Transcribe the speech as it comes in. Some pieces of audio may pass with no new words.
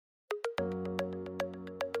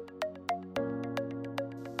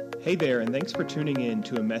Hey there, and thanks for tuning in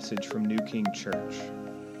to a message from New King Church.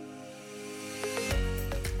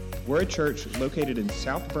 We're a church located in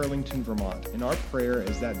South Burlington, Vermont, and our prayer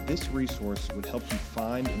is that this resource would help you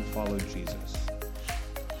find and follow Jesus.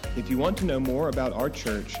 If you want to know more about our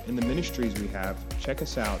church and the ministries we have, check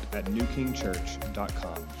us out at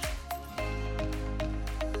newkingchurch.com.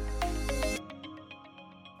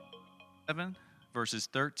 7 verses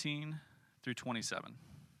 13 through 27.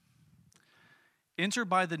 Enter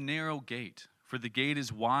by the narrow gate, for the gate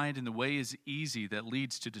is wide and the way is easy that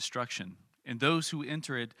leads to destruction, and those who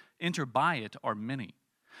enter by it are many.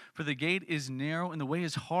 For the gate is narrow and the way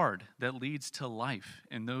is hard that leads to life,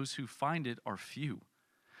 and those who find it are few.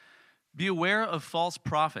 Beware of false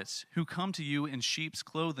prophets who come to you in sheep's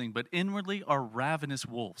clothing, but inwardly are ravenous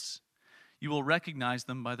wolves. You will recognize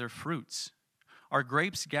them by their fruits. Are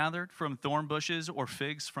grapes gathered from thorn bushes or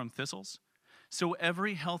figs from thistles? So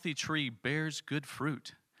every healthy tree bears good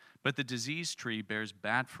fruit, but the diseased tree bears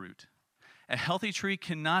bad fruit. A healthy tree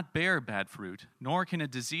cannot bear bad fruit, nor can a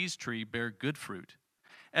diseased tree bear good fruit.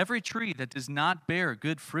 Every tree that does not bear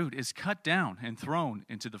good fruit is cut down and thrown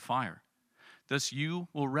into the fire. Thus you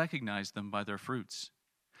will recognize them by their fruits.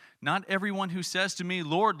 Not everyone who says to me,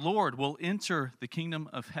 Lord, Lord, will enter the kingdom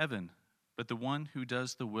of heaven, but the one who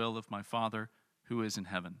does the will of my Father who is in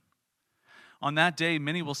heaven. On that day,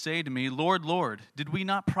 many will say to me, Lord, Lord, did we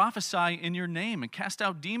not prophesy in your name and cast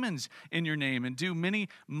out demons in your name and do many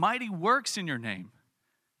mighty works in your name?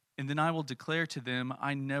 And then I will declare to them,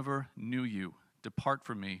 I never knew you. Depart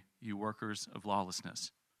from me, you workers of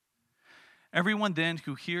lawlessness. Everyone then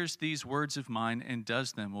who hears these words of mine and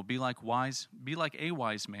does them will be like a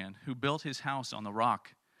wise man who built his house on the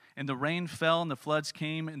rock. And the rain fell and the floods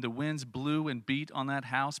came and the winds blew and beat on that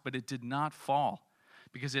house, but it did not fall,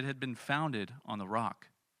 because it had been founded on the rock.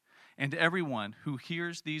 And everyone who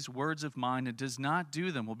hears these words of mine and does not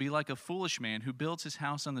do them will be like a foolish man who builds his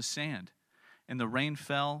house on the sand. And the rain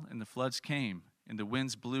fell, and the floods came, and the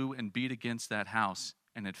winds blew and beat against that house,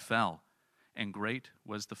 and it fell, and great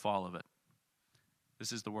was the fall of it.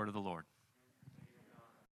 This is the word of the Lord.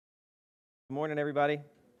 Good morning, everybody.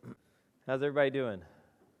 How's everybody doing?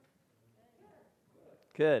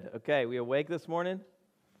 Good. Okay, we awake this morning?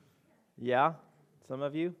 Yeah? Some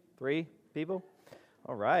of you? 3 people?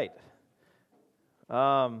 All right. We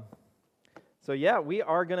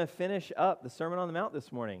are going to finish up the Sermon on the Mount this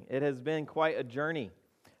morning. It has been quite a journey.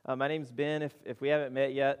 My name's Ben. If we haven't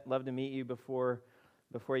met yet, love to meet you before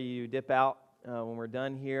you dip out when we're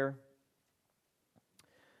done here.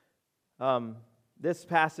 This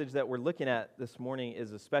passage that we're looking at this morning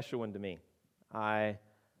is a special one to me. I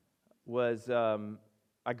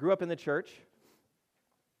grew up in the church.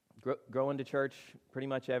 Going to church pretty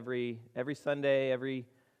much every Sunday, every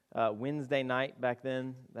Wednesday night back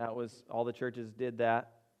then. That was all the churches did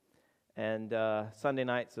that, and Sunday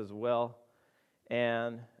nights as well.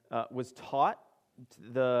 And was taught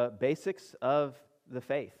the basics of the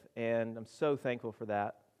faith, and I'm so thankful for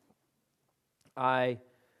that. I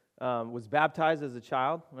was baptized as a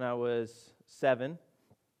child when I was 7.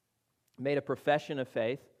 Made a profession of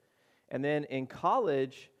faith, and then in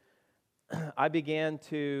college, I began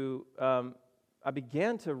to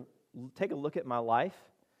take a look at my life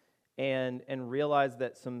and realize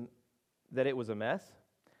that it was a mess,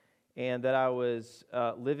 and that I was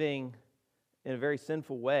living in a very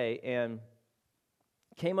sinful way, and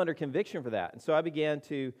came under conviction for that. And so I began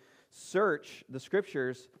to search the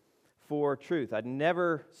Scriptures for truth. I'd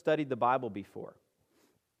never studied the Bible before,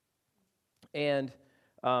 and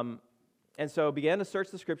so began to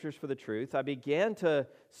search the Scriptures for the truth. I began to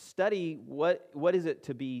study what is it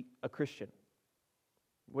to be a Christian?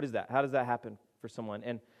 What is that? How does that happen for someone?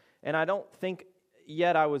 And I don't think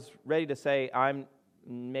yet I was ready to say I'm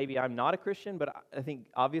not a Christian, but I think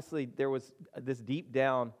obviously there was this deep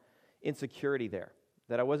down insecurity there,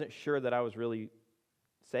 that I wasn't sure that I was really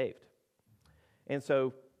saved. And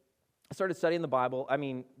so I started studying the Bible,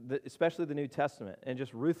 especially the New Testament, and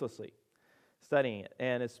just ruthlessly studying it,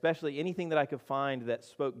 and especially anything that I could find that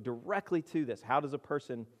spoke directly to this. How does a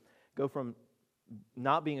person go from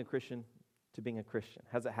not being a Christian to being a Christian?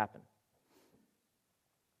 How does it happen?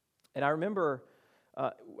 And I remember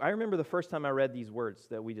the first time I read these words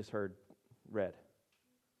that we just heard read.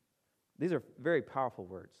 These are very powerful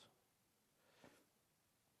words.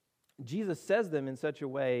 Jesus says them in such a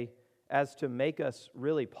way as to make us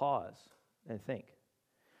really pause and think.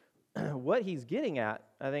 What he's getting at,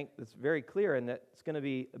 I think that's very clear, and that's going to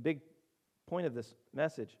be a big point of this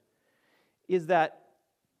message, is that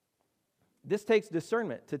this takes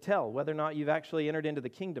discernment to tell whether or not you've actually entered into the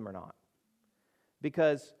kingdom or not.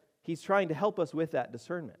 Because he's trying to help us with that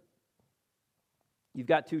discernment. You've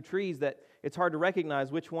got two trees that it's hard to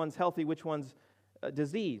recognize which one's healthy, which one's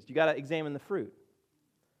diseased. You got to examine the fruit.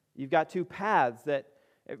 You've got two paths that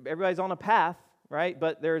everybody's on a path, right?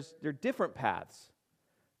 But they're different paths.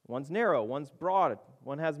 One's narrow, one's broad,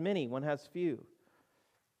 one has many, one has few.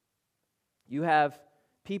 You have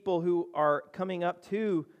people who are coming up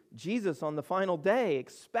to Jesus on the final day,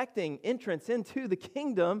 expecting entrance into the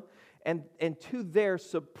kingdom, and to their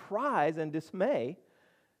surprise and dismay,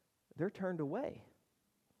 they're turned away.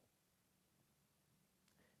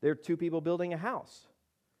 There are two people building a house,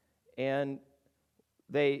 and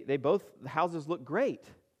the houses look great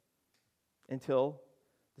until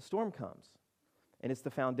the storm comes, and it's the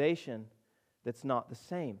foundation that's not the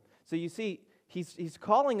same. So you see, he's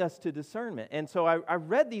calling us to discernment. And so I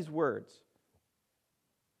read these words,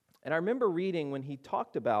 and I remember reading when he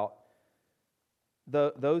talked about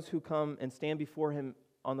those who come and stand before him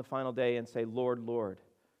on the final day and say, Lord, Lord,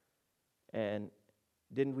 and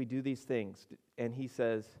didn't we do these things? And he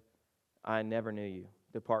says, I never knew you.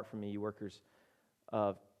 Depart from me, you workers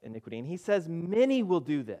of iniquity. And he says, many will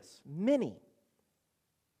do this. Many.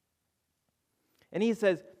 And he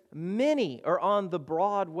says, many are on the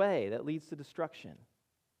broad way that leads to destruction.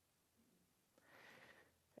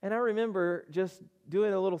 And I remember just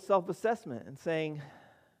doing a little self-assessment and saying,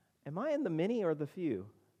 am I in the many or the few?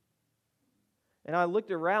 And I looked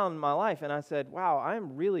around my life and I said, wow,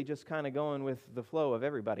 I'm really just kind of going with the flow of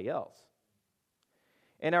everybody else.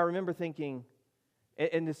 And I remember thinking,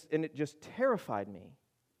 and it just terrified me,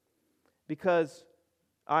 because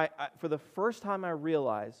I for the first time I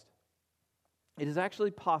realized it is actually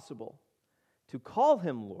possible to call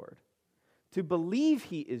him Lord, to believe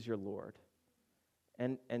he is your Lord,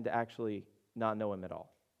 and to actually not know him at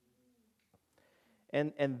all.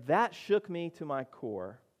 And that shook me to my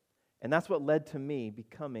core. And that's what led to me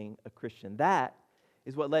becoming a Christian. That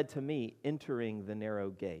is what led to me entering the narrow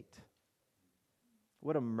gate.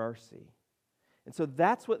 What a mercy. And so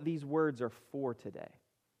that's what these words are for today.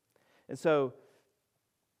 And so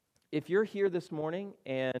if you're here this morning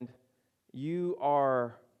and you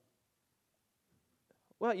are,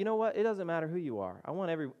 well, you know what? It doesn't matter who you are. I want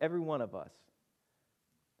every one of us,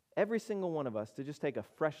 every single one of us, to just take a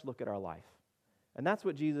fresh look at our life. And that's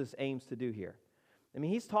what Jesus aims to do here. I mean,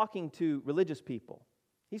 he's talking to religious people.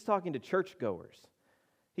 He's talking to churchgoers.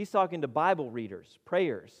 He's talking to Bible readers,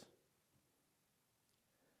 prayers.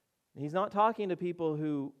 He's not talking to people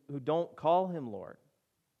who don't call him Lord,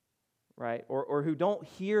 right? Or who don't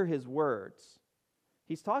hear his words.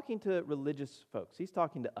 He's talking to religious folks. He's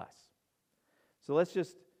talking to us. So let's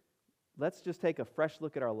just take a fresh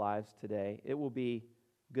look at our lives today. It will be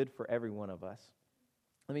good for every one of us.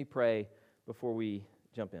 Let me pray before we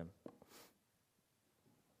jump in.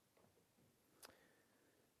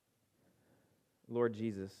 Lord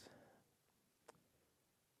Jesus,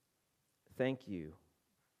 thank you.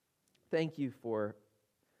 Thank you for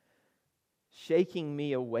shaking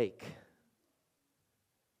me awake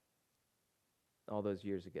all those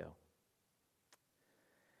years ago.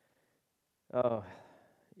 Oh,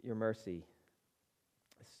 your mercy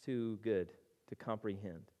is too good to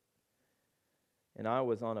comprehend. And I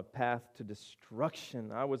was on a path to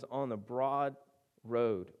destruction. I was on a broad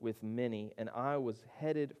road with many, and I was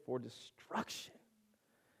headed for destruction.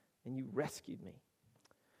 And you rescued me.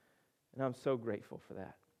 And I'm so grateful for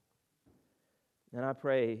that. And I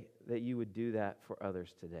pray that you would do that for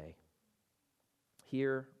others today.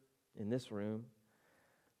 Here in this room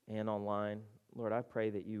and online, Lord, I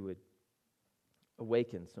pray that you would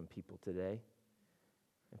awaken some people today.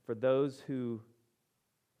 And for those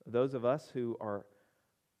of us who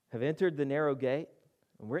have entered the narrow gate,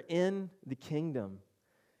 and we're in the kingdom,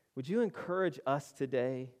 would you encourage us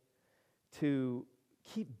today to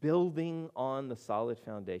keep building on the solid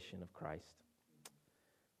foundation of Christ?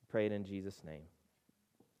 Pray it in Jesus' name.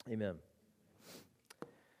 Amen.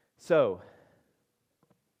 So,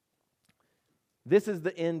 this is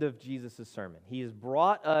the end of Jesus' sermon. He has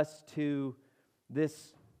brought us to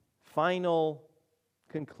this final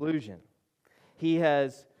conclusion. He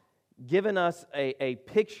has given us a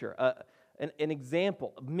picture, an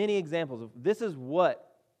example, many examples of this is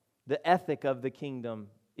what the ethic of the kingdom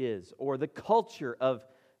is, or the culture of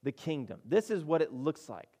the kingdom. This is what it looks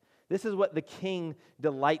like. This is what the king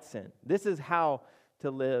delights in. This is how to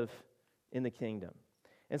live in the kingdom.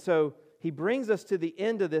 And so he brings us to the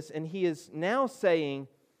end of this, and he is now saying,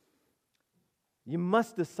 you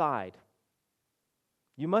must decide.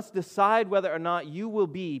 You must decide whether or not you will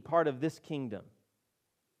be part of this kingdom.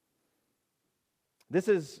 This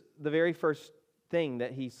is the very first thing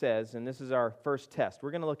that he says, and this is our first test.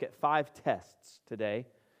 We're going to look at 5 tests today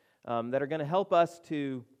that are going to help us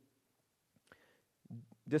to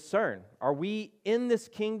discern. Are we in this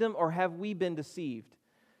kingdom or have we been deceived?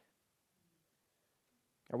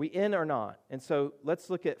 Are we in or not? And so let's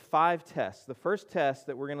look at 5 tests. The first test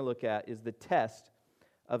that we're going to look at is the test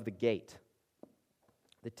of the gate.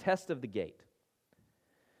 The test of the gate.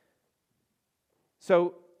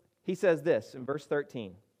 So he says this in verse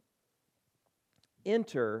 13.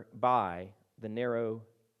 Enter by the narrow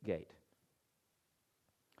gate.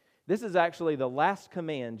 This is actually the last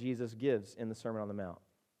command Jesus gives in the Sermon on the Mount.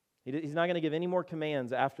 He's not going to give any more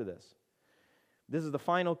commands after this. This is the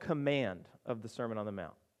final command of the Sermon on the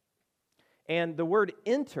Mount. And the word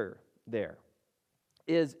enter there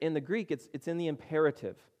is, in the Greek, it's in the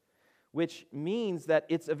imperative, which means that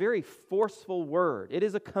it's a very forceful word. It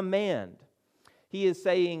is a command. He is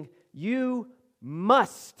saying, you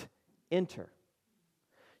must enter.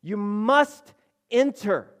 You must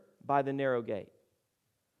enter by the narrow gate.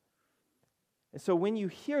 And so when you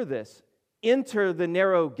hear this, enter the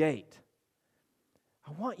narrow gate,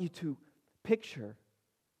 I want you to picture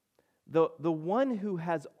the one who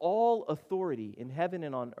has all authority in heaven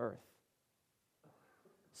and on earth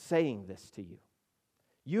saying this to you.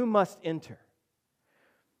 You must enter.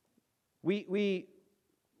 We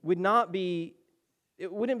would not be,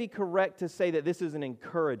 it wouldn't be correct to say that this is an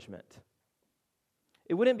encouragement.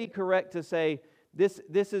 It wouldn't be correct to say this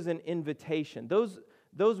is an invitation.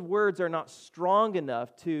 Those words are not strong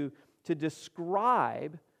enough to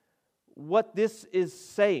describe what this is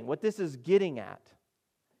saying, what this is getting at.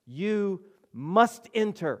 You must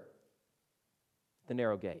enter the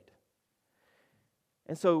narrow gate.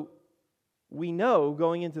 And so we know,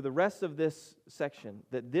 going into the rest of this section,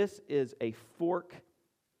 that this is a fork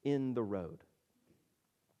in the road.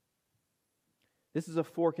 This is a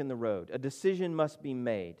fork in the road. A decision must be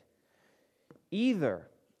made. Either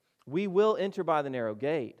we will enter by the narrow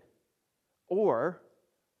gate, or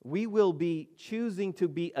we will be choosing to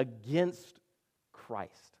be against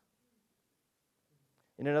Christ.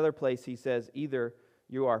 In another place, he says, either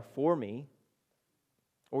you are for me,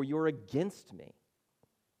 or you're against me.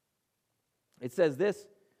 It says this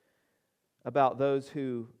about those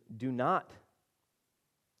who do not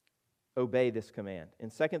obey this command.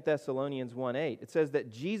 In 2 Thessalonians 1:8, it says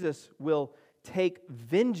that Jesus will take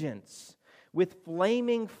vengeance with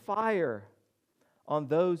flaming fire on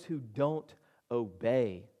those who don't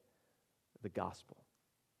obey the gospel.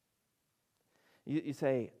 You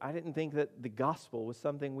say, I didn't think that the gospel was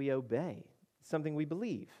something we obey, something we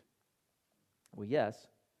believe. Well, yes,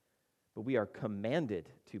 but we are commanded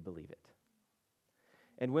to believe it.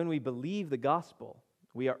 And when we believe the gospel,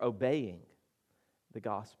 we are obeying the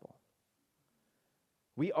gospel.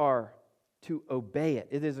 We are to obey it.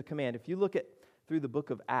 It is a command. If you look at through the book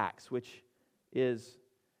of Acts, which is,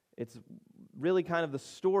 it's really kind of the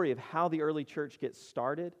story of how the early church gets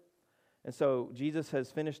started. And so Jesus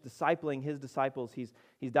has finished discipling his disciples. He's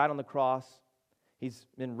died on the cross. He's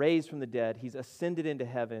been raised from the dead. He's ascended into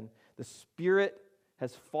heaven. The Spirit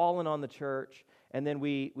has fallen on the church. And then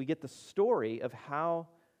we get the story of how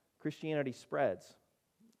Christianity spreads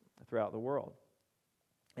throughout the world.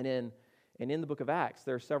 And in the book of Acts,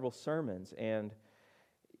 there are several sermons. And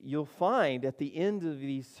you'll find at the end of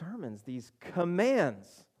these sermons, these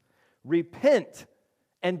commands. Repent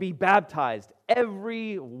and be baptized,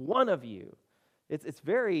 every one of you. It's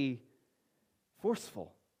very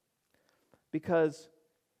forceful because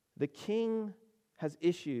the king has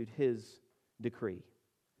issued his decree.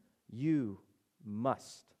 You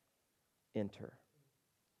must enter.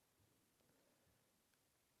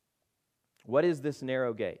 What is this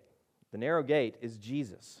narrow gate? The narrow gate is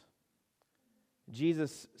Jesus.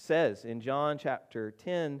 Jesus says in John chapter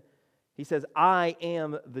 10, he says, I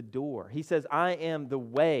am the door. He says, I am the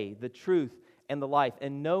way, the truth, and the life.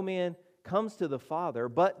 And no man comes to the Father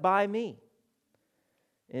but by me.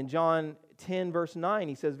 In John 10, verse 9,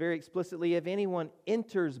 he says very explicitly, if anyone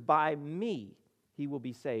enters by me, he will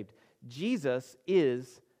be saved. Jesus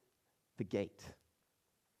is the gate.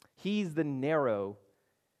 He's the narrow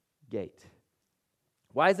gate.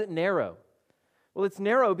 Why is it narrow? Well, it's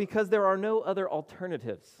narrow because there are no other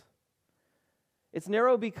alternatives. It's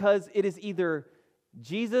narrow because it is either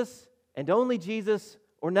Jesus and only Jesus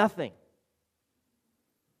or nothing.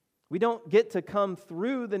 We don't get to come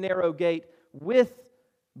through the narrow gate with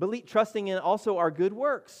trusting in also our good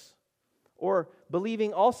works or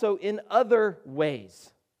believing also in other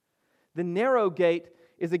ways. The narrow gate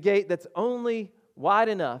is a gate that's only wide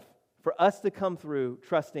enough for us to come through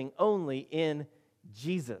trusting only in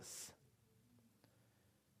Jesus.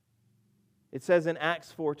 It says in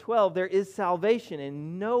Acts 4:12, there is salvation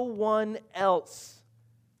in no one else.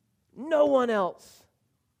 No one else.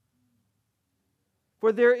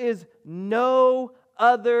 For there is no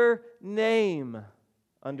other name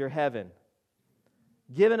under heaven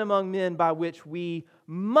given among men by which we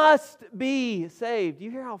must be saved. Do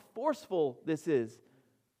you hear how forceful this is?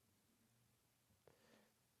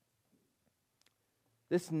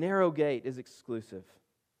 This narrow gate is exclusive.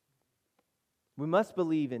 We must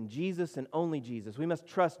believe in Jesus and only Jesus. We must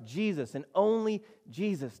trust Jesus and only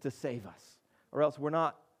Jesus to save us, or else we're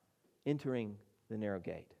not entering the narrow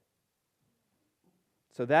gate.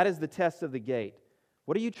 So that is the test of the gate.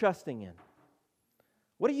 What are you trusting in?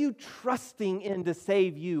 What are you trusting in to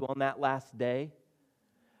save you on that last day?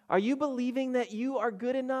 Are you believing that you are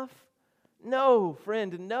good enough? No,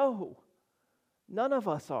 friend, no. None of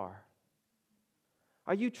us are.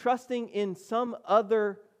 Are you trusting in some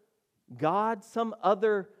other God, some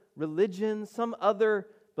other religion, some other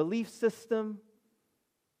belief system?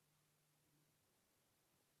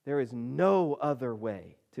 There is no other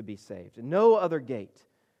way to be saved, no other gate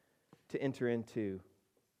to enter into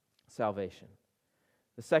salvation.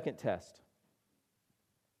 The second test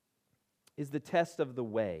is the test of the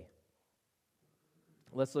way.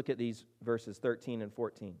 Let's look at these verses 13 and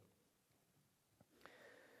 14.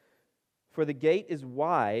 For the gate is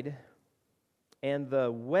wide, and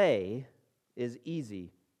the way is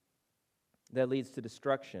easy that leads to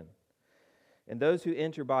destruction, and those who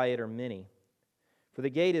enter by it are many. For the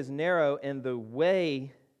gate is narrow, and the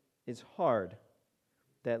way is hard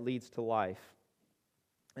that leads to life,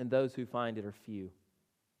 and those who find it are few.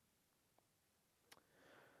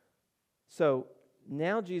 So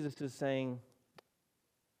now Jesus is saying,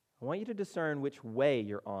 I want you to discern which way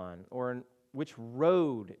you're on, or which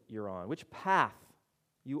road you're on, which path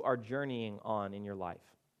you are journeying on in your life.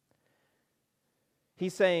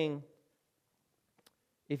 He's saying,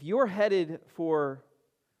 if you're headed for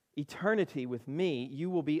eternity with me, you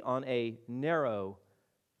will be on a narrow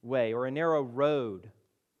way or a narrow road.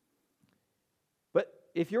 But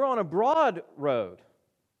if you're on a broad road,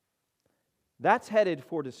 that's headed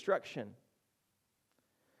for destruction.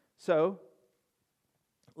 So,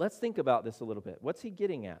 let's think about this a little bit. What's he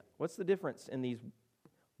getting at? What's the difference in these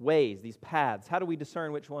ways, these paths? How do we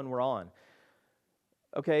discern which one we're on?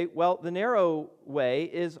 Okay, well, the narrow way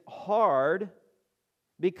is hard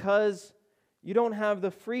because you don't have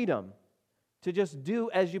the freedom to just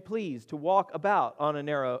do as you please, to walk about on a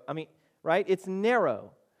narrow, right? It's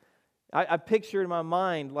narrow. I picture in my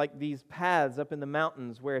mind like these paths up in the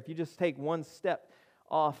mountains where if you just take one step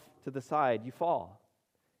off to the side, you fall.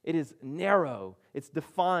 It is narrow. It's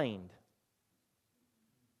defined.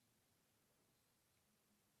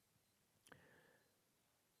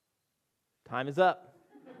 Time is up.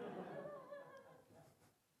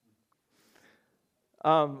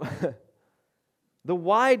 The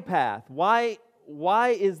wide path. Why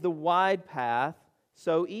is the wide path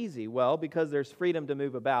so easy? Well, because there's freedom to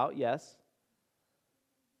move about, yes.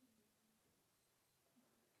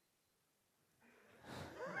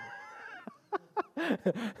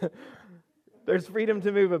 There's freedom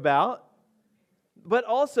to move about, but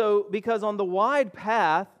also because on the wide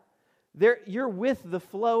path, you're with the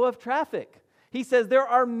flow of traffic. He says there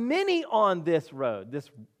are many on this road,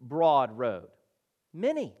 this broad road.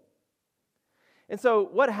 Many. And so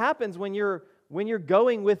what happens when you're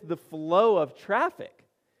going with the flow of traffic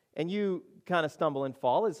and you kind of stumble and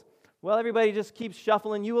fall is, well, everybody just keeps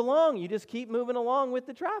shuffling you along. You just keep moving along with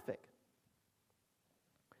the traffic.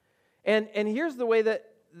 And here's the way that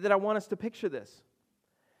I want us to picture this.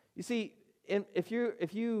 You see, if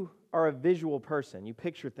you are a visual person, you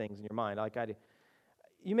picture things in your mind like I do.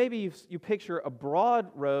 You picture a broad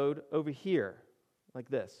road over here, like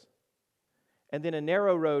this, and then a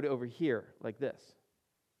narrow road over here, like this.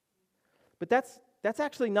 But that's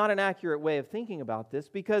actually not an accurate way of thinking about this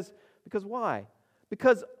because why?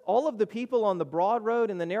 Because all of the people on the broad road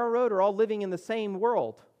and the narrow road are all living in the same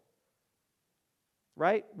world.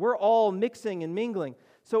 Right? We're all mixing and mingling.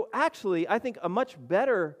 So actually, I think a much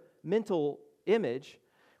better mental image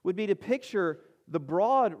would be to picture the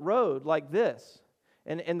broad road like this.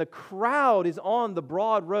 And the crowd is on the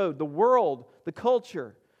broad road, the world, the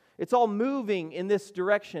culture. It's all moving in this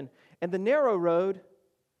direction. And the narrow road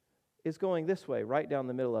is going this way, right down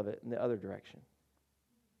the middle of it in the other direction.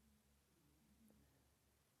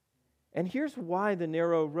 And here's why the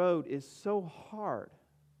narrow road is so hard.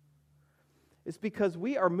 It's because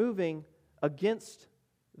we are moving against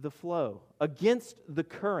the flow, against the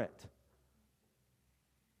current.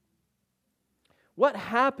 What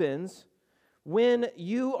happens when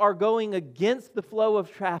you are going against the flow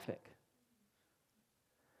of traffic?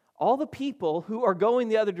 All the people who are going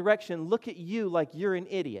the other direction look at you like you're an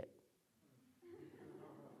idiot.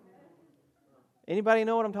 Anybody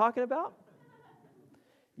know what I'm talking about?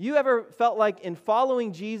 You ever felt like in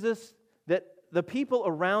following Jesus that the people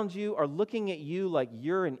around you are looking at you like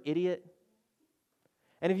you're an idiot?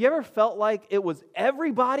 And have you ever felt like it was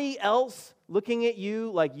everybody else looking at you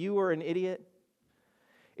like you were an idiot?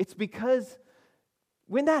 It's because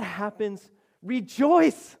when that happens,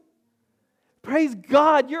 rejoice. Praise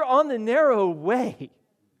God, you're on the narrow way.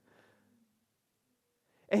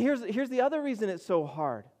 And here's the other reason it's so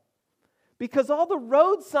hard. Because all the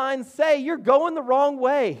road signs say you're going the wrong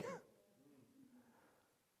way.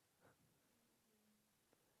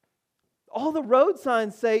 All the road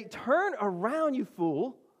signs say, turn around, you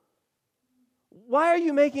fool. Why are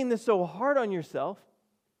you making this so hard on yourself?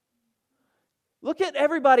 Look at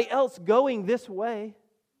everybody else going this way.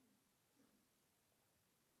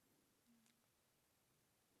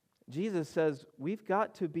 Jesus says we've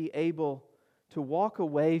got to be able to walk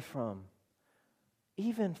away from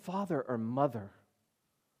even father or mother.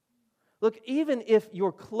 Look, even if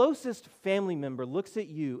your closest family member looks at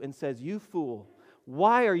you and says, "You fool,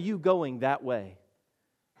 why are you going that way?"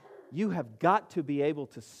 You have got to be able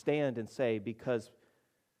to stand and say, because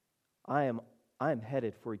I am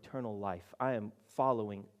headed for eternal life. I am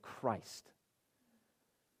following Christ.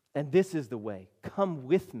 And this is the way. Come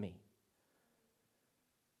with me.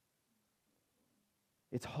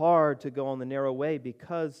 It's hard to go on the narrow way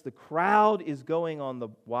because the crowd is going on the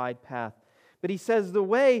wide path. But he says the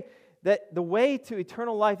way to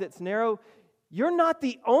eternal life that's narrow, you're not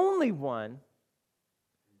the only one.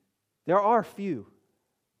 There are few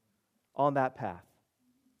on that path.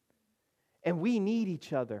 And we need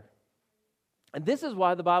each other. And this is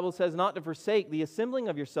why the Bible says not to forsake the assembling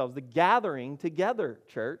of yourselves, the gathering together,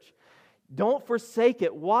 church. Don't forsake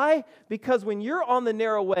it. Why? Because when you're on the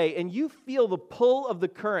narrow way and you feel the pull of the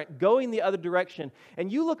current going the other direction, and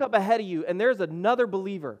you look up ahead of you and there's another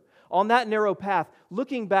believer on that narrow path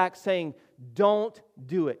looking back saying, "Don't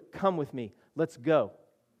do it. Come with me. Let's go."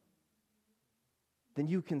 Then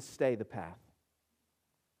you can stay the path.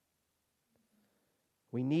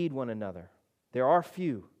 We need one another. There are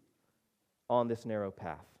few on this narrow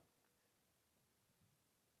path.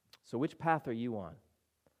 So which path are you on?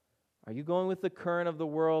 Are you going with the current of the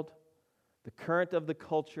world, the current of the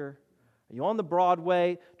culture? Are you on the broad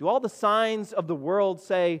way? Do all the signs of the world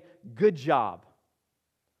say, "Good job"?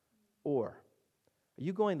 Or are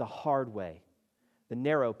you going the hard way, the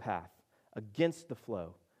narrow path, against the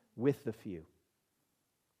flow, with the few?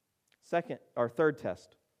 Third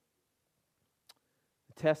test.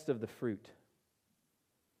 The test of the fruit.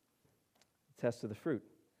 The test of the fruit.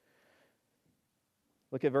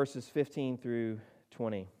 Look at verses 15 through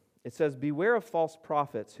 20. It says, "Beware of false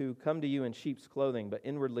prophets who come to you in sheep's clothing, but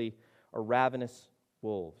inwardly are ravenous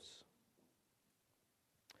wolves.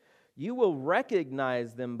 You will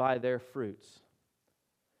recognize them by their fruits."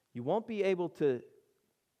 You won't be able to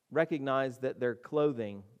recognize that their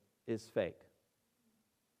clothing is fake.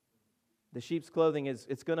 The sheep's clothing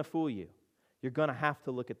it's going to fool you. You're going to have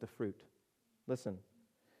to look at the fruit. Listen,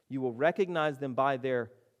 you will recognize them by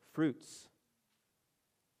their fruits.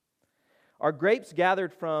 Are grapes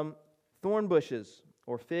gathered from thorn bushes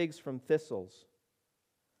or figs from thistles?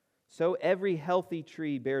 So every healthy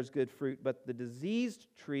tree bears good fruit, but the diseased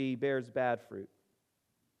tree bears bad fruit.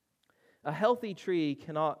 A healthy tree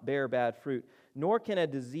cannot bear bad fruit, nor can a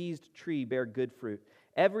diseased tree bear good fruit.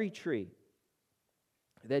 Every tree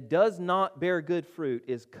that does not bear good fruit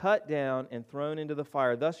is cut down and thrown into the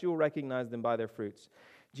fire. Thus you will recognize them by their fruits.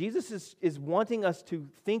 Jesus is wanting us to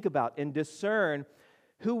think about and discern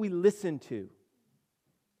who we listen to.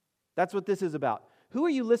 That's what this is about. Who are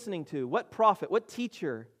you listening to? What prophet, what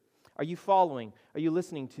teacher are you following? Are you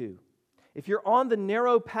listening to? If you're on the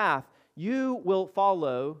narrow path, you will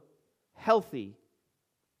follow healthy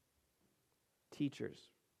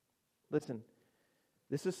teachers. Listen,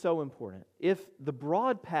 this is so important. If the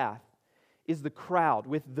broad path is the crowd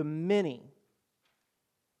with the many,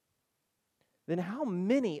 then how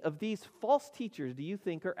many of these false teachers do you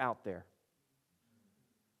think are out there?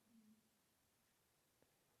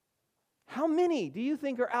 How many do you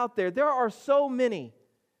think are out there? There are so many.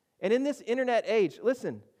 And in this internet age,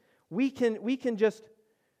 listen, we can just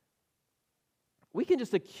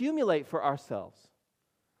accumulate for ourselves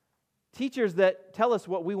teachers that tell us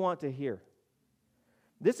what we want to hear.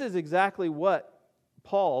 This is exactly what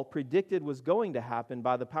Paul predicted was going to happen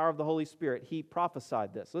by the power of the Holy Spirit. He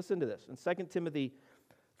prophesied this. Listen to this in 2 Timothy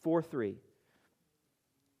 4:3.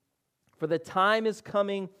 "For the time is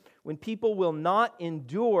coming when people will not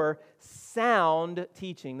endure sound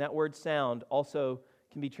teaching." That word sound also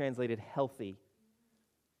can be translated healthy.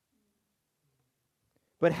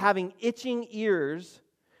 "But having itching ears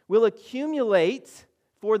will accumulate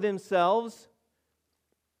for themselves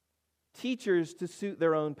teachers to suit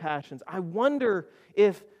their own passions. I wonder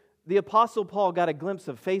if the Apostle Paul got a glimpse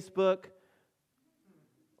of Facebook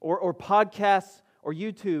or podcasts or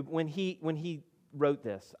YouTube when he wrote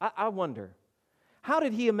this. I wonder. How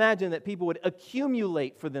did he imagine that people would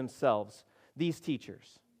accumulate for themselves these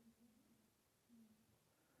teachers?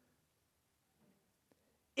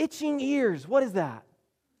 Itching ears, what is that?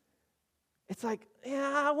 It's like,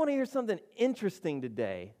 yeah, I want to hear something interesting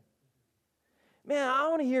today. Man, I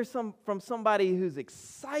want to hear from somebody who's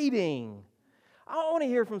exciting. I want to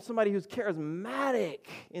hear from somebody who's charismatic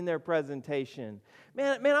in their presentation.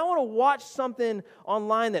 Man, I want to watch something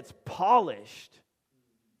online that's polished.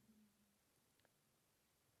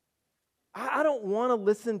 I don't want to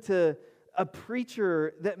listen to a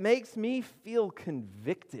preacher that makes me feel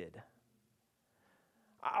convicted.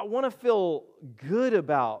 I want to feel good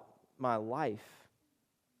about my life.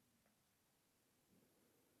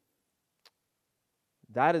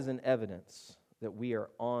 That is an evidence that we are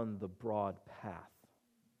on the broad path.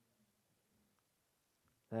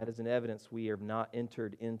 That is an evidence we have not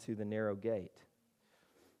entered into the narrow gate.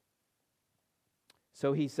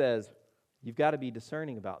 So he says, you've got to be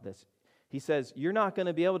discerning about this. He says, you're not going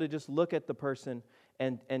to be able to just look at the person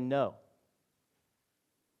and know.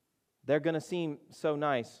 They're going to seem so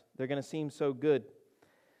nice. They're going to seem so good.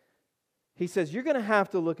 He says, you're going to have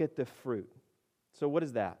to look at the fruit. So what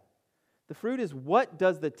is that? The fruit is, what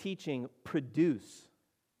does the teaching produce?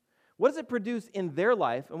 What does it produce in their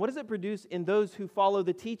life, and what does it produce in those who follow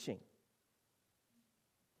the teaching?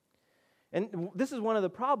 And this is one of the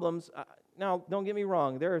problems. Now, don't get me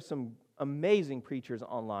wrong. There are some amazing preachers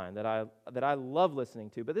online that I love listening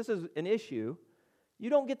to, but this is an issue. You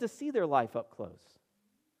don't get to see their life up close.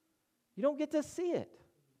 You don't get to see it.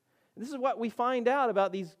 This is what we find out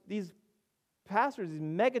about these pastors, these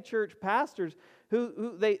megachurch pastors,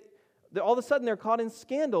 who they all of a sudden they're caught in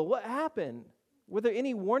scandal. What happened? Were there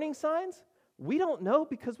any warning signs? We don't know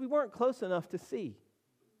because we weren't close enough to see.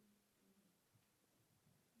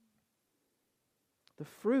 The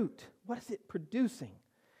fruit, what is it producing?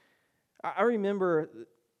 I remember.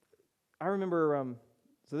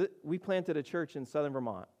 We planted a church in southern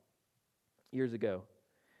Vermont years ago,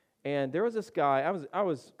 and there was this guy. I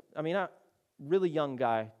was really young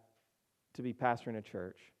guy to be pastoring a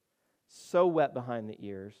church, so wet behind the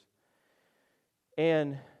ears.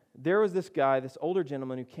 And there was this guy, this older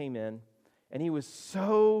gentleman who came in, and he was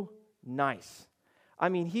so nice. I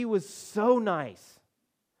mean, he was so nice.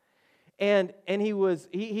 And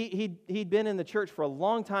he'd been in the church for a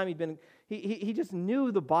long time. He just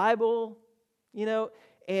knew the Bible, you know.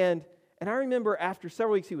 And I remember after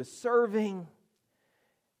several weeks he was serving,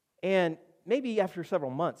 and maybe after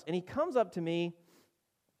several months, and he comes up to me,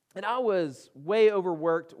 and I was way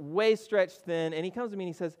overworked, way stretched thin, and he comes to me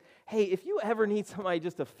and he says, "Hey, if you ever need somebody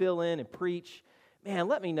just to fill in and preach, man,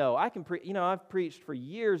 let me know. I can preach. You know, I've preached for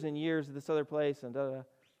years and years at this other place." And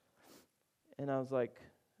I was like,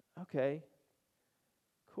 okay,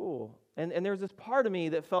 cool. And there was this part of me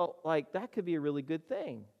that felt like that could be a really good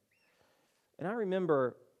thing. And I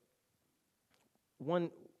remember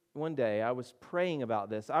one day I was praying about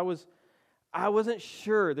this. I wasn't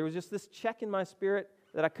sure. There was just this check in my spirit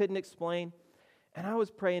that I couldn't explain. And I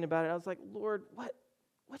was praying about it. I was like, Lord, what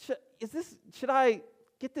should I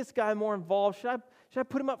get this guy more involved? Should I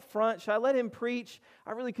put him up front? Should I let him preach?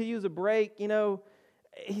 I really could use a break, you know.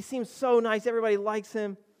 He seems so nice. Everybody likes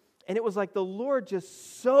him. And it was like the Lord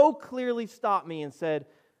just so clearly stopped me and said,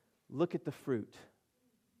 look at the fruit.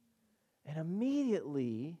 And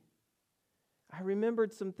immediately, I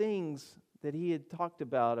remembered some things that he had talked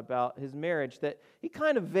about his marriage that he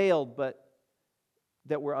kind of veiled, but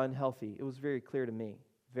that were unhealthy. It was very clear to me.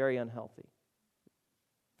 Very unhealthy.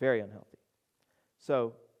 Very unhealthy.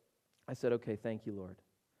 So I said, okay, thank you, Lord.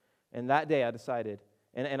 And that day I decided,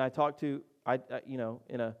 and I talked to,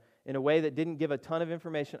 in a way that didn't give a ton of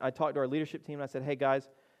information, I talked to our leadership team and I said, hey guys,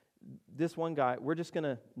 this one guy, we're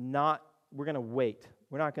going to wait.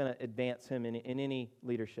 We're not going to advance him in any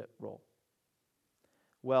leadership role.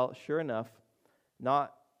 Well, sure enough,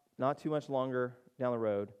 not too much longer down the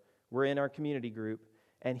road, we're in our community group,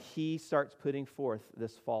 and he starts putting forth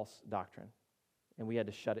this false doctrine. And we had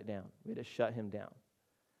to shut it down. We had to shut him down.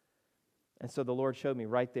 And so the Lord showed me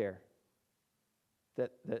right there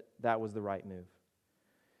that was the right move.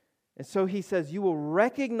 And so he says, you will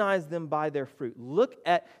recognize them by their fruit.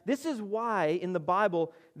 This is why in the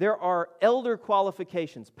Bible there are elder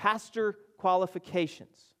qualifications, pastor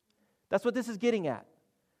qualifications. That's what this is getting at.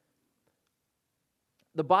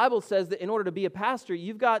 The Bible says that in order to be a pastor,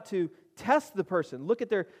 you've got to test the person. Look at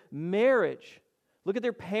their marriage. Look at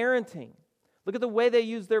their parenting. Look at the way they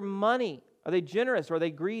use their money. Are they generous or are they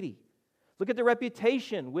greedy? Look at their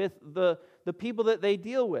reputation with the people that they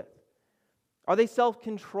deal with. Are they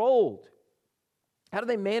self-controlled? How do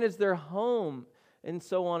they manage their home? And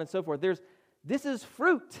so on and so forth. This is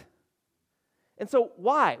fruit. And so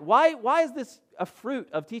why? Why is this a fruit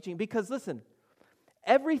of teaching? Because listen,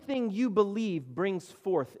 everything you believe brings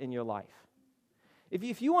forth in your life.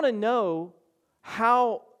 If you want to know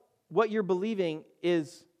how what you're believing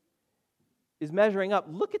is measuring up,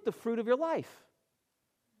 look at the fruit of your life.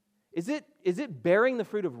 Is it bearing the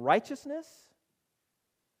fruit of righteousness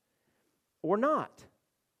or not?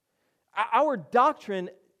 Our doctrine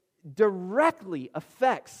directly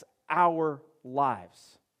affects our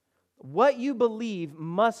lives. What you believe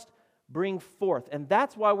must bring forth. And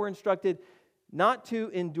that's why we're instructed not to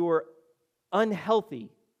endure unhealthy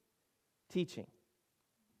teaching.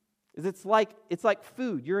 It's like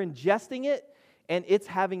food. You're ingesting it, and it's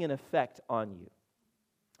having an effect on you.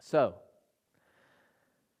 So,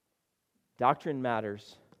 doctrine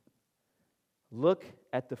matters. Look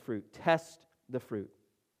at the fruit. Test the fruit.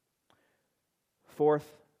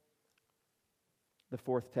 The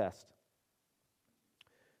fourth test.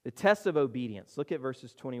 The test of obedience. Look at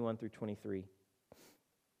verses 21 through 23.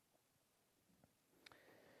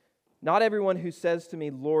 Not everyone who says to me,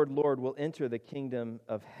 Lord, Lord, will enter the kingdom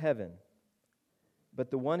of heaven, but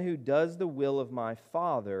the one who does the will of my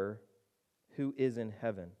Father who is in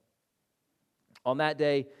heaven. On that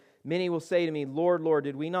day, many will say to me, Lord, Lord,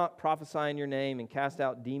 did we not prophesy in your name and cast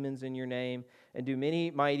out demons in your name and do many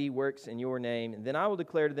mighty works in your name? And then I will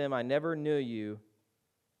declare to them, I never knew you.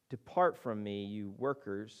 Depart from me, you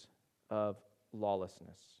workers of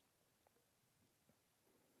lawlessness.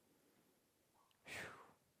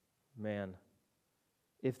 Whew. Man,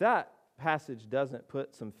 if that passage doesn't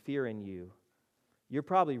put some fear in you, you're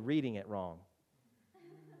probably reading it wrong.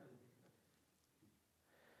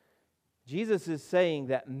 Jesus is saying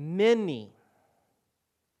that many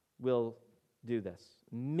will do this.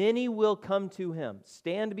 Many will come to him,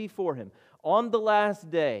 stand before him on the last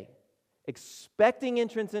day, expecting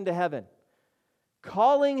entrance into heaven,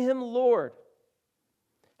 calling him Lord,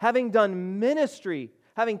 having done ministry,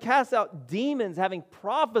 having cast out demons, having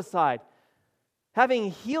prophesied,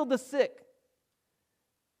 having healed the sick.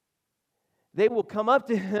 They will come up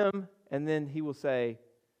to him, and then he will say,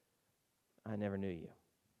 I never knew you.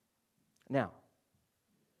 Now,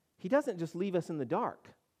 he doesn't just leave us in the dark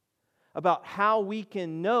about how we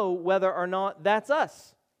can know whether or not that's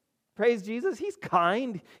us. Praise Jesus. He's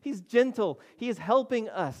kind. He's gentle. He is helping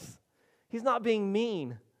us. He's not being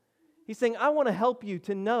mean. He's saying, I want to help you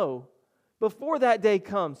to know before that day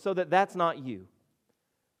comes so that that's not you.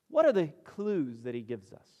 What are the clues that he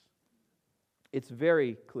gives us? It's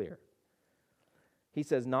very clear. He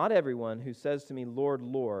says, not everyone who says to me, Lord,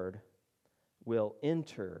 Lord, will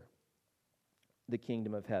enter the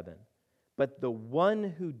kingdom of heaven, but the one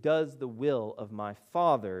who does the will of my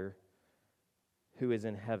Father who is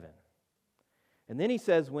in heaven. And then he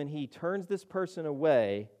says, when he turns this person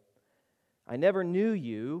away, I never knew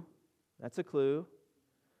you. That's a clue.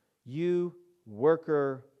 You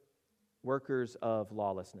workers of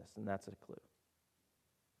lawlessness. And that's a clue.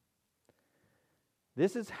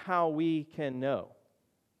 This is how we can know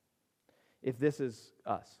if this is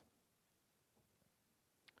us.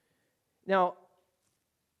 Now,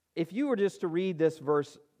 if you were just to read this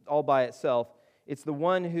verse all by itself, it's the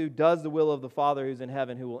one who does the will of the Father who's in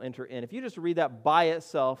heaven who will enter in. If you just read that by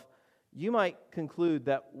itself, you might conclude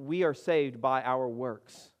that we are saved by our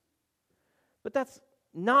works. But that's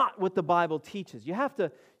not what the Bible teaches. You have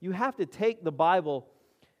to take the Bible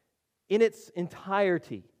in its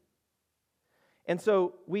entirety. And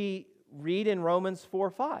so we read in Romans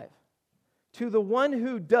 4:5, to the one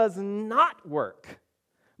who does not work,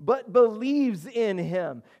 but believes in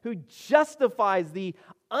him, who justifies the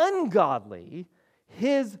ungodly,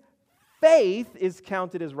 his faith is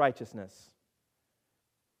counted as righteousness.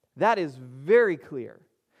 That is very clear.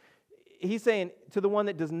 He's saying to the one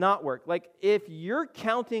that does not work, like if you're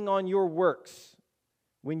counting on your works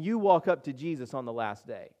when you walk up to Jesus on the last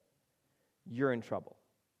day, you're in trouble.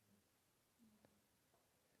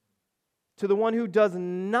 To the one who does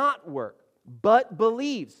not work, but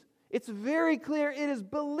believes. It's very clear it is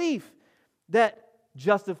belief that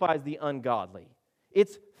justifies the ungodly.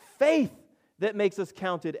 It's faith that makes us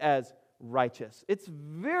counted as righteous. It's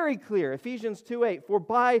very clear. Ephesians 2:8, for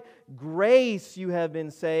by grace you have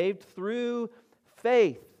been saved through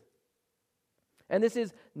faith. And this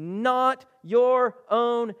is not your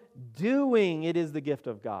own doing. It is the gift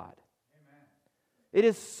of God. Amen. It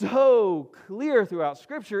is so clear throughout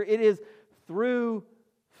Scripture. It is through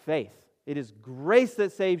faith. It is grace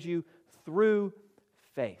that saves you through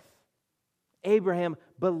faith. Abraham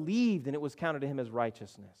believed, and it was counted to him as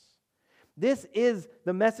righteousness. This is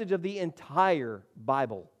the message of the entire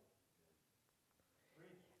Bible.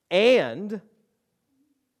 And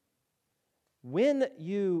when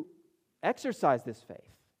you exercise this faith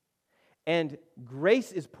and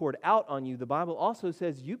grace is poured out on you, the Bible also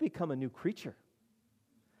says you become a new creature.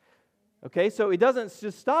 Okay, so it doesn't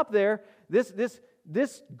just stop there.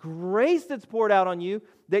 This grace that's poured out on you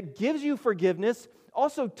that gives you forgiveness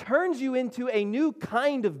also turns you into a new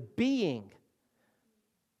kind of being,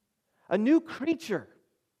 a new creature.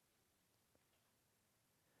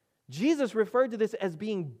 Jesus referred to this as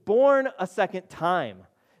being born a second time,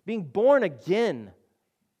 being born again.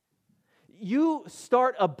 You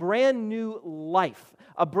start a brand new life.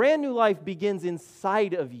 A brand new life begins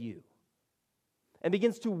inside of you and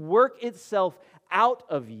begins to work itself out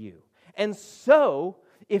of you. And so,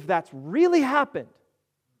 if that's really happened,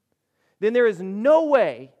 then there is no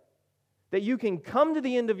way that you can come to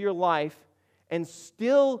the end of your life and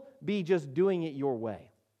still be just doing it your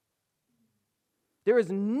way. There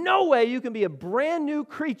is no way you can be a brand new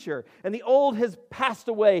creature and the old has passed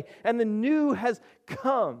away and the new has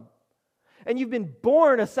come. And you've been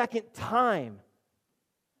born a second time.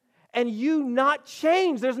 And you not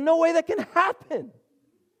change. There's no way that can happen.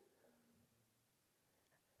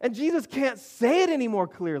 And Jesus can't say it any more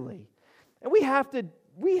clearly. And we have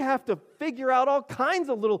to figure out all kinds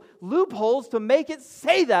of little loopholes to make it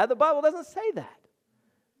say that. The Bible doesn't say that.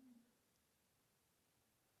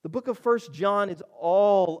 The book of 1 John is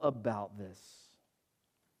all about this.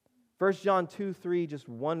 1 John 2:3, just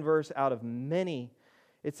one verse out of many.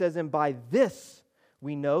 It says, "And by this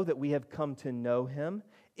we know that we have come to know Him,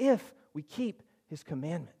 if we keep His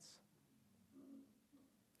commandments."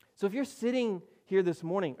 So if you're sitting here this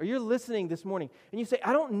morning, or you're listening this morning, and you say,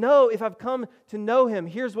 "I don't know if I've come to know Him,"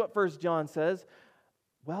 here's what 1 John says.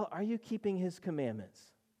 Well, are you keeping His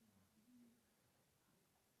commandments?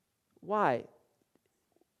 Why?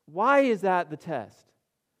 Why is that the test?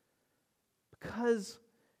 Because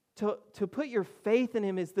to put your faith in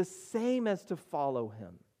Him is the same as to follow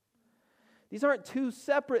Him. These aren't two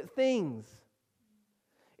separate things.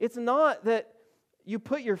 It's not that you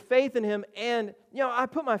put your faith in Him and, I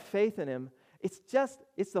put my faith in Him. It's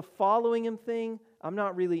the following Him thing I'm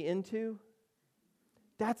not really into.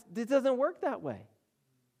 It doesn't work that way.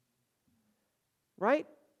 Right?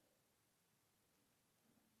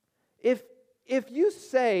 If you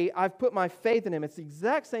say, "I've put my faith in Him," it's the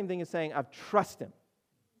exact same thing as saying, "I've trusted Him."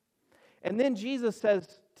 And then Jesus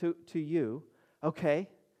says to you, "Okay,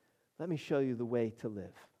 let me show you the way to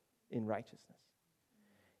live in righteousness."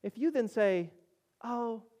 If you then say,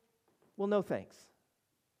 "Oh, well, no thanks,"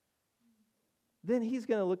 then He's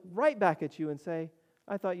going to look right back at you and say,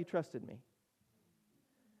 "I thought you trusted me."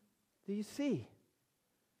 Do you see?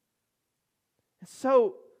 And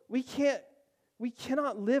so we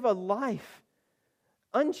cannot live a life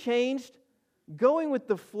unchanged, going with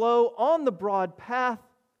the flow, on the broad path,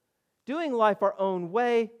 doing life our own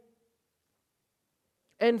way,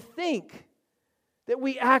 and think that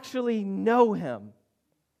we actually know Him.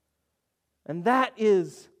 And that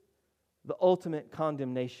is the ultimate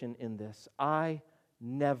condemnation in this. I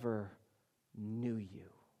never knew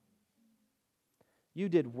you. You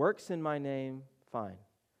did works in my name, fine.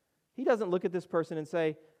 He doesn't look at this person and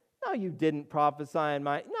say, "No, you didn't prophesy in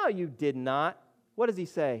my..." No, you did not. What does He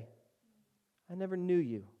say? "I never knew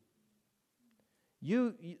you.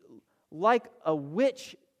 You, like a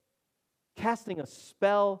witch casting a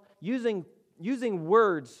spell, using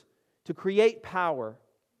words to create power,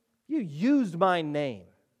 you used my name,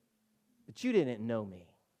 but you didn't know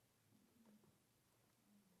me."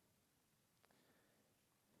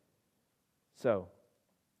 So,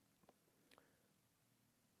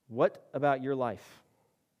 what about your life?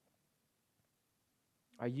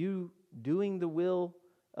 Are you doing the will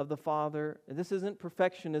of the Father? And this isn't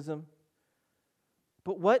perfectionism,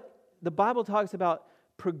 but what the Bible talks about,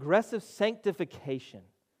 progressive sanctification.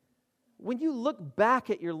 When you look back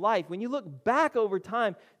at your life, when you look back over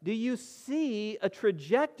time, do you see a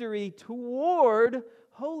trajectory toward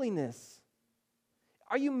holiness?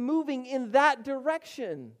 Are you moving in that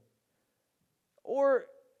direction? Or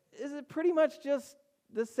is it pretty much just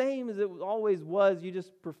the same as it always was? You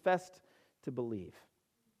just professed to believe.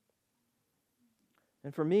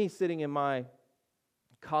 And for me, sitting in my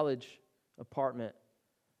college apartment,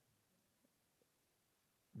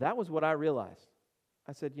 that was what I realized.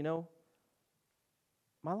 I said,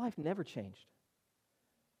 my life never changed.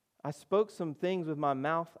 I spoke some things with my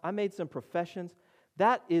mouth. I made some professions.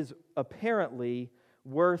 That is apparently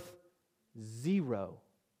worth zero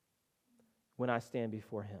when I stand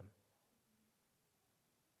before Him.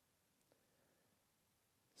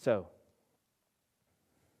 So,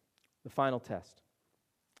 the final test.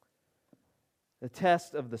 The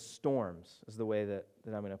test of the storms is the way that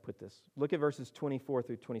I'm going to put this. Look at verses 24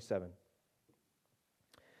 through 27.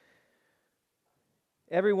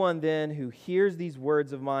 Everyone then who hears these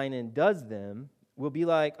words of mine and does them will be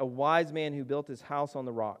like a wise man who built his house on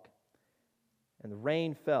the rock. And the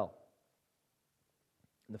rain fell,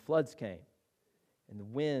 and the floods came, and the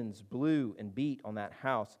winds blew and beat on that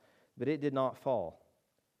house, but it did not fall,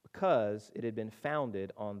 because it had been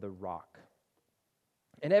founded on the rock.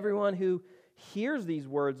 And everyone who hears these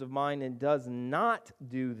words of mine and does not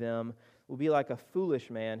do them will be like a foolish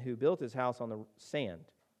man who built his house on the sand.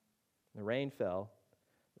 The rain fell,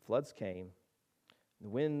 the floods came, the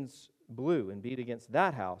winds blew and beat against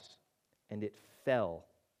that house, and it fell,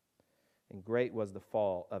 and great was the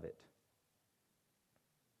fall of it.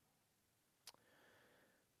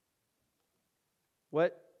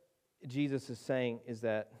 What Jesus is saying is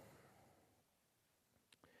that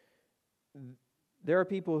there are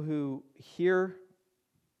people who hear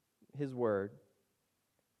His word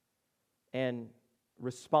and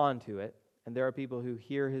respond to it, and there are people who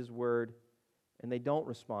hear His word and they don't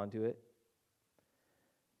respond to it.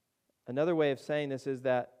 Another way of saying this is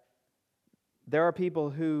that there are people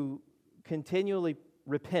who continually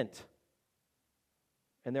repent,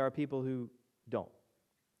 and there are people who don't.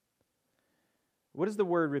 What does the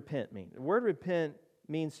word repent mean? The word repent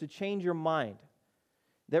means to change your mind.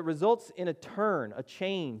 That results in a turn, a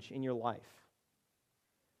change in your life.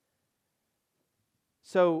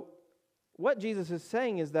 So, what Jesus is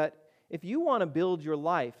saying is that if you want to build your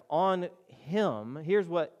life on Him, here's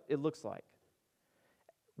what it looks like.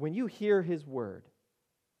 When you hear His word,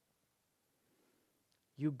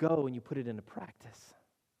 you go and you put it into practice.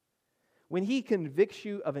 When He convicts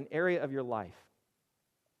you of an area of your life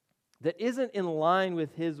that isn't in line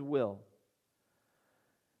with His will,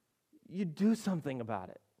 you do something about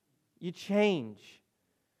it. You change.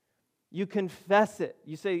 You confess it.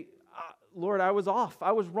 You say, Lord, I was off.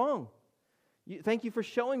 I was wrong. Thank you for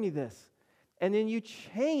showing me this. And then you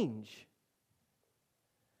change.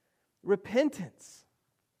 Repentance.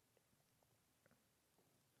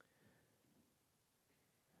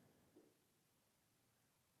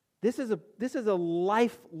 This is a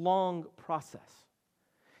lifelong process.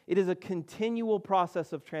 It is a continual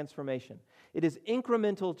process of transformation. It is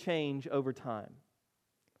incremental change over time.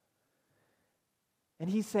 And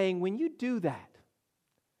He's saying, when you do that,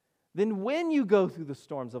 then when you go through the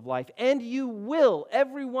storms of life, and you will,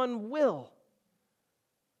 everyone will,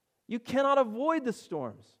 you cannot avoid the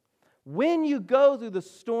storms. When you go through the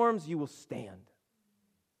storms, you will stand.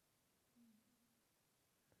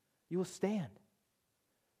 You will stand.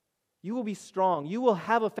 You will be strong. You will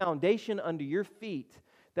have a foundation under your feet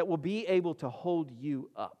that will be able to hold you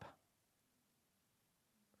up.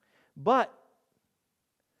 But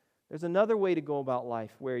there's another way to go about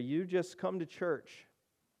life where you just come to church,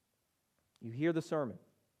 you hear the sermon,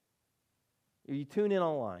 you tune in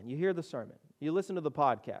online, you hear the sermon, you listen to the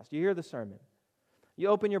podcast, you hear the sermon, you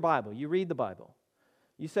open your Bible, you read the Bible,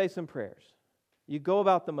 you say some prayers, you go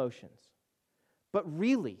about the motions, but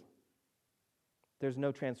really, there's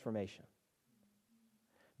no transformation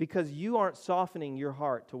because you aren't softening your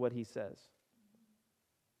heart to what He says.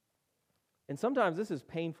 And sometimes this is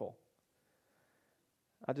painful.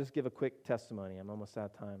 I'll just give a quick testimony. I'm almost out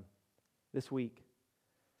of time. This week,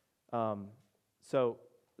 so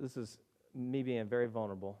this is me being very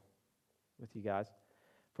vulnerable with you guys.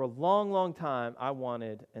 For a long, long time, I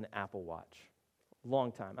wanted an Apple Watch.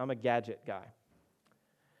 Long time. I'm a gadget guy.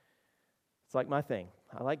 It's like my thing.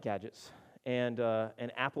 I like gadgets. And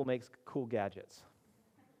Apple makes cool gadgets.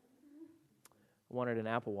 I wanted an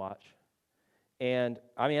Apple Watch. And,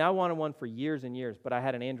 I wanted one for years and years, but I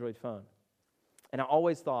had an Android phone. And I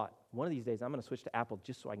always thought, one of these days, I'm going to switch to Apple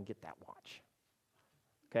just so I can get that watch.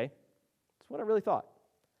 Okay? That's what I really thought.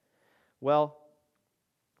 Well,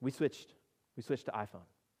 we switched to iPhone.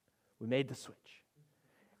 We made the switch.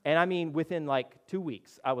 And within like 2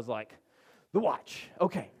 weeks, I was like, the watch,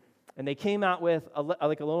 okay. And they came out with a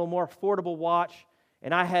little more affordable watch,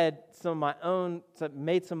 and I had some of my own, so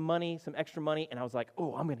made some money, some extra money, and I was like,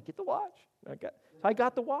 oh, I'm going to get the watch. So I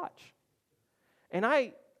got the watch. And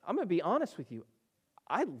I'm going to be honest with you,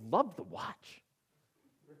 I love the watch.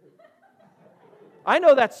 I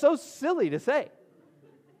know that's so silly to say.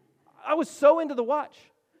 I was so into the watch.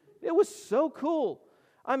 It was so cool.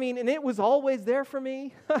 And it was always there for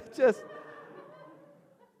me.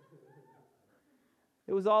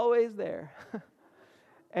 It was always there.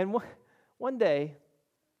 And one day,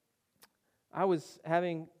 I was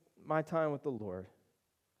having my time with the Lord,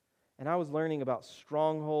 and I was learning about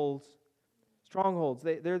strongholds, Strongholds,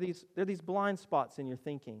 they're these blind spots in your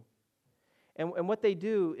thinking. And what they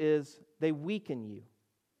do is they weaken you.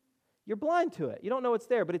 You're blind to it. You don't know it's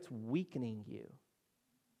there, but it's weakening you.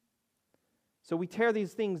 So we tear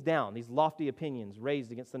these things down, these lofty opinions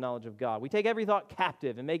raised against the knowledge of God. We take every thought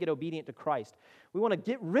captive and make it obedient to Christ. We want to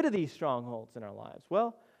get rid of these strongholds in our lives.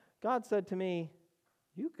 Well, God said to me,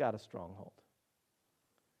 "You've got a stronghold."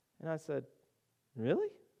 And I said, "Really?"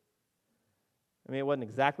 I mean, it wasn't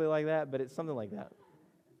exactly like that, but it's something like that.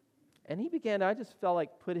 And he began, I just felt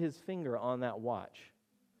like put his finger on that watch.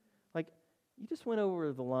 Like, you just went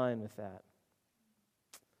over the line with that.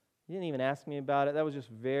 You didn't even ask me about it. That was just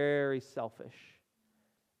very selfish.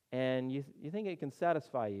 And you think it can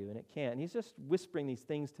satisfy you, and it can't. And he's just whispering these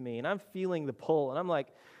things to me, and I'm feeling the pull, and I'm like,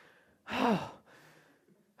 oh,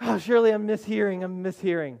 surely I'm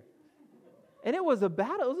mishearing. And it was a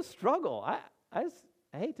battle. It was a struggle. I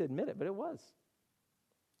hate to admit it, but it was.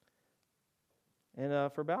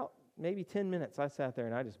 And for about maybe 10 minutes, I sat there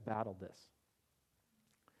and I just battled this.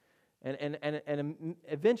 And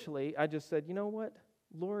eventually, I just said, "You know what,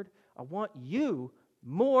 Lord? I want you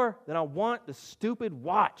more than I want the stupid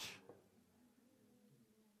watch."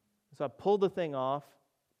 So I pulled the thing off,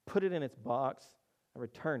 put it in its box, and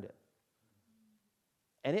returned it.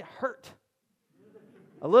 And it hurt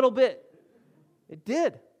a little bit. It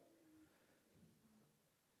did.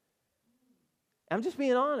 I'm just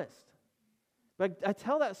being honest. But I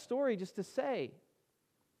tell that story just to say,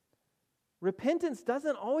 repentance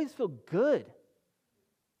doesn't always feel good.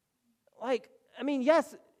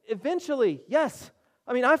 Yes, eventually, yes.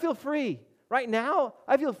 I feel free. Right now,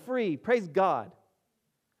 I feel free. Praise God.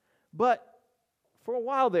 But for a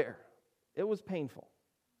while there, it was painful.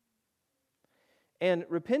 And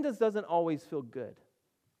repentance doesn't always feel good.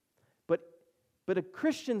 But a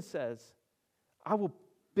Christian says, "I will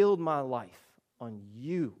build my life on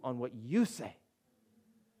you, on what you say,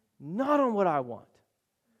 not on what I want."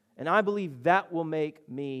 And I believe that will make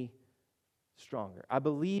me stronger. I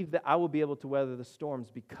believe that I will be able to weather the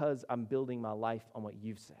storms because I'm building my life on what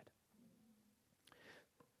you've said.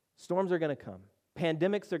 Storms are going to come.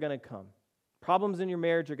 Pandemics are going to come. Problems in your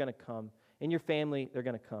marriage are going to come. In your family, they're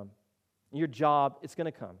going to come. In your job, it's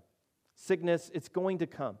going to come. Sickness, it's going to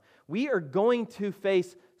come. We are going to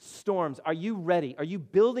face storms. Are you ready? Are you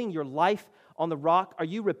building your life on the rock? Are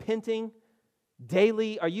you repenting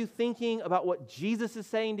daily? Are you thinking about what Jesus is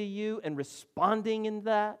saying to you and responding in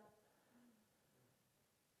that?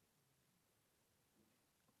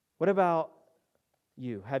 What about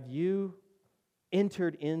you? Have you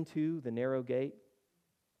entered into the narrow gate?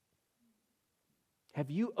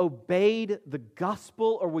 Have you obeyed the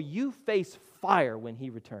gospel, or will you face fire when he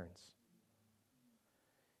returns?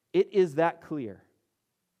 It is that clear.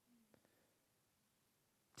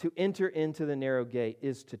 To enter into the narrow gate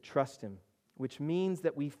is to trust him, which means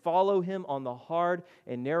that we follow him on the hard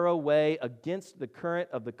and narrow way against the current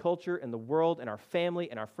of the culture and the world and our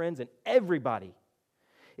family and our friends and everybody.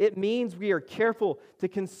 It means we are careful to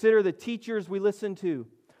consider the teachers we listen to,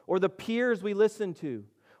 or the peers we listen to,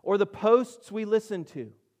 or the posts we listen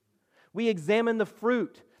to. We examine the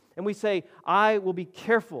fruit and we say, "I will be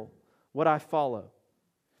careful what I follow."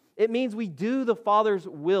 It means we do the Father's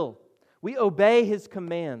will. We obey his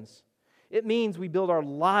commands. It means we build our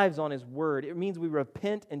lives on his word. It means we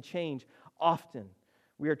repent and change often.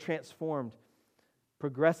 We are transformed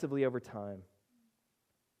progressively over time.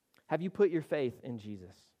 Have you put your faith in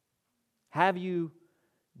Jesus? Have you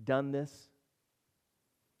done this?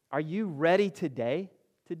 Are you ready today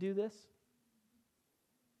to do this?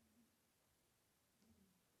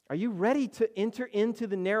 Are you ready to enter into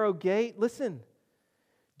the narrow gate? Listen,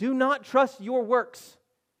 do not trust your works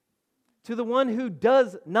to the one who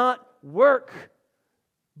does not work,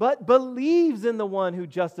 but believes in the one who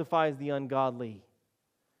justifies the ungodly.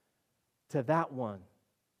 To that one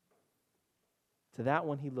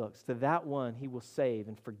he looks. To that one he will save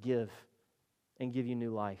and forgive and give you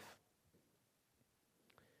new life.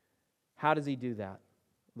 How does he do that?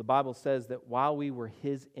 The Bible says that while we were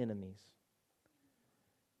his enemies,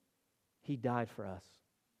 he died for us.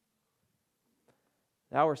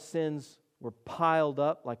 Our sins were piled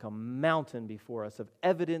up like a mountain before us of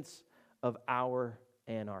evidence of our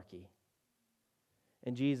anarchy.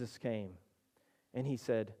 And Jesus came and he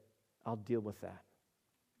said, "I'll deal with that."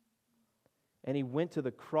 And he went to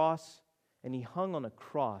the cross and he hung on a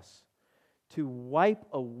cross to wipe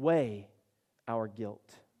away our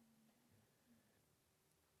guilt.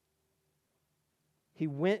 He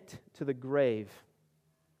went to the grave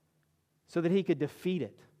so that he could defeat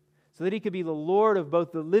it, so that he could be the Lord of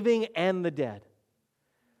both the living and the dead.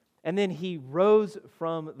 And then he rose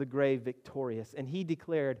from the grave victorious, and he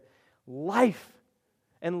declared, life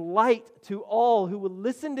and light to all who will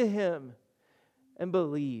listen to Him and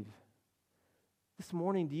believe. This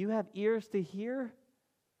morning, do you have ears to hear?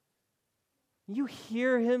 You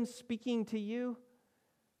hear Him speaking to you?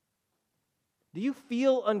 Do you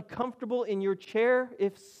feel uncomfortable in your chair?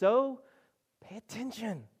 If so, pay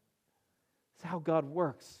attention. That's how God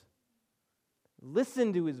works.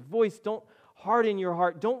 Listen to His voice. Don't harden your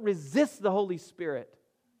heart. Don't resist the Holy Spirit.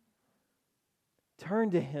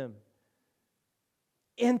 Turn to Him.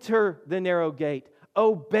 Enter the narrow gate.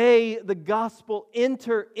 Obey the gospel.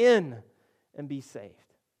 Enter in and be saved.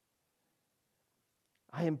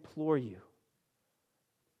 I implore you,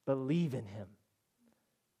 believe in Him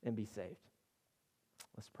and be saved.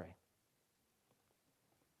 Let's pray.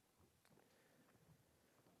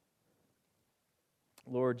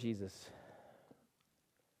 Lord Jesus,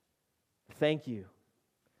 thank you.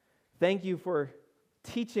 Thank you for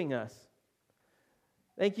teaching us.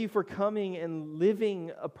 Thank you for coming and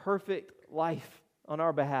living a perfect life on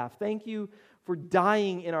our behalf. Thank you for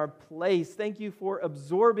dying in our place. Thank you for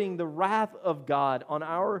absorbing the wrath of God on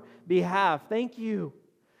our behalf. Thank you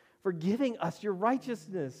for giving us your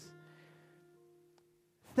righteousness.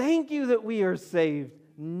 Thank you that we are saved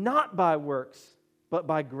not by works, but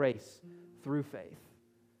by grace through faith.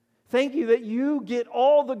 Thank you that you get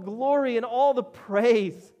all the glory and all the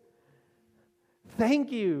praise.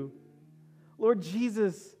 Thank you, Lord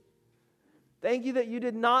Jesus. Thank you that you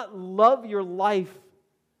did not love your life.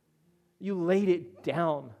 You laid it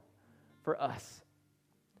down for us.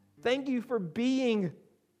 Thank you for being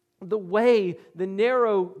the way, the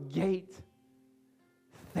narrow gate.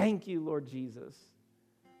 Thank you, Lord Jesus,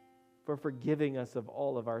 for forgiving us of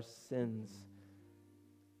all of our sins.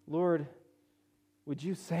 Lord, would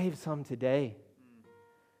you save some today?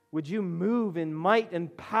 Would you move in might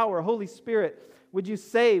and power? Holy Spirit, would you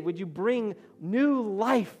save? Would you bring new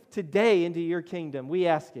life today into your kingdom? We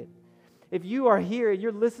ask it. If you are here and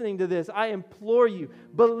you're listening to this, I implore you,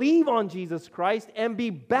 believe on Jesus Christ and be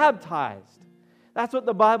baptized. That's what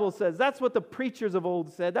the Bible says. That's what the preachers of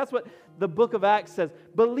old said. That's what the book of Acts says.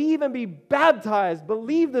 Believe and be baptized.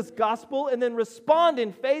 Believe this gospel and then respond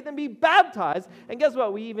in faith and be baptized. And guess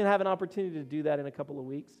what? We even have an opportunity to do that in a couple of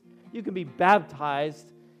weeks. You can be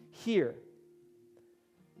baptized here.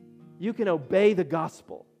 You can obey the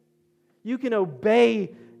gospel. You can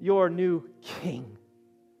obey your new King.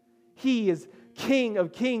 He is King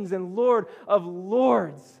of kings and Lord of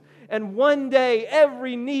lords. And one day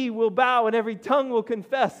every knee will bow and every tongue will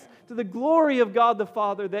confess to the glory of God the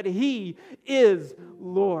Father that He is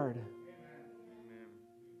Lord. Amen.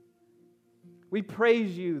 We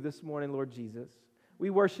praise you this morning, Lord Jesus. We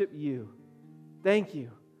worship you. Thank you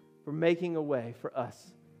for making a way for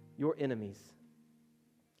us, your enemies,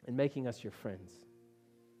 and making us your friends.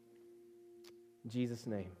 In Jesus'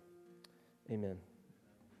 name, amen.